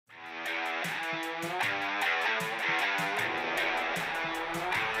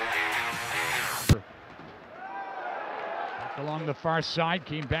along the far side,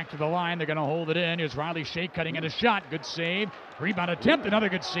 came back to the line. They're going to hold it in. Here's Riley Shea cutting in a shot. Good save. Rebound attempt. Another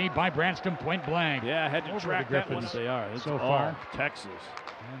good save by Brattstrom, point blank. Yeah, had to track the that one. Griffins They are. It's so far. Texas.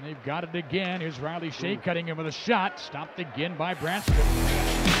 And they've got it again. Here's Riley Shea cutting in with a shot. Stopped again by Brattstrom.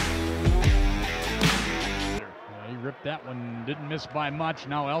 He ripped that one, didn't miss by much.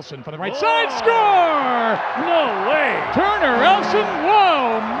 Now Elson for the right side, score! No way! Turner, Elson,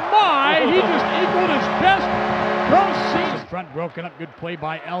 whoa, my! He just equaled his best pro season. Front broken up, good play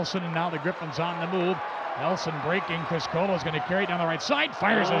by Elson, and now the Griffins on the move. Elson breaking, Criscuolo is going to carry it down the right side,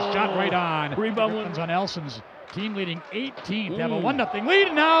 fires a shot right on. Rebound Griffins on Elson's team leading 18th, have a 1-0 lead,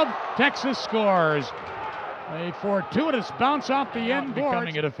 and now Texas scores. A fortuitous bounce off the end board.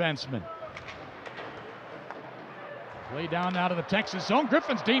 Becoming a defenseman. Play down now to the Texas zone.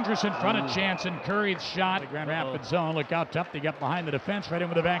 Griffins dangerous in front of chance, and Curry's shot. The Grand Rapids zone. Look how tough they got behind the defense. Right in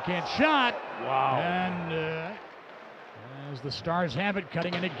with a backhand shot. Wow. And as the Stars have it,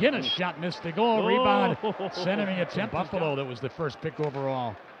 cutting in again. A shot missed the goal. Rebound. Centering attempt. Buffalo, that was the first pick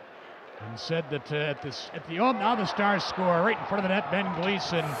overall. And said that now the Stars score right in front of the net. Ben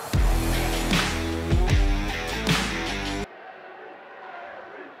Gleason.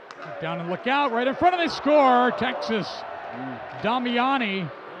 Down and look out, right in front of the score, Texas. Damiani.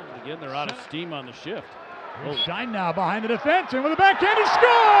 Again, they're out of steam on the shift. Shine now behind the defense, and with a backhanded score!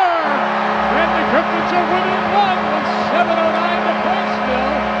 And the Griffins are winning one with 7:09 to play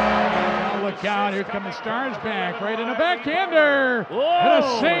still. Now look out, here come the Stars back, right in a backhander. Whoa. And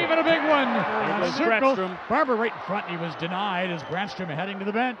a save and a big one. Brattstrom. Barber right in front, he was denied as Brattstrom heading to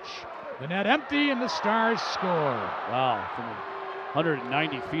the bench. The net empty, and the Stars score. Wow, from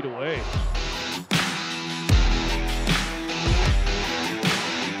 190 feet away.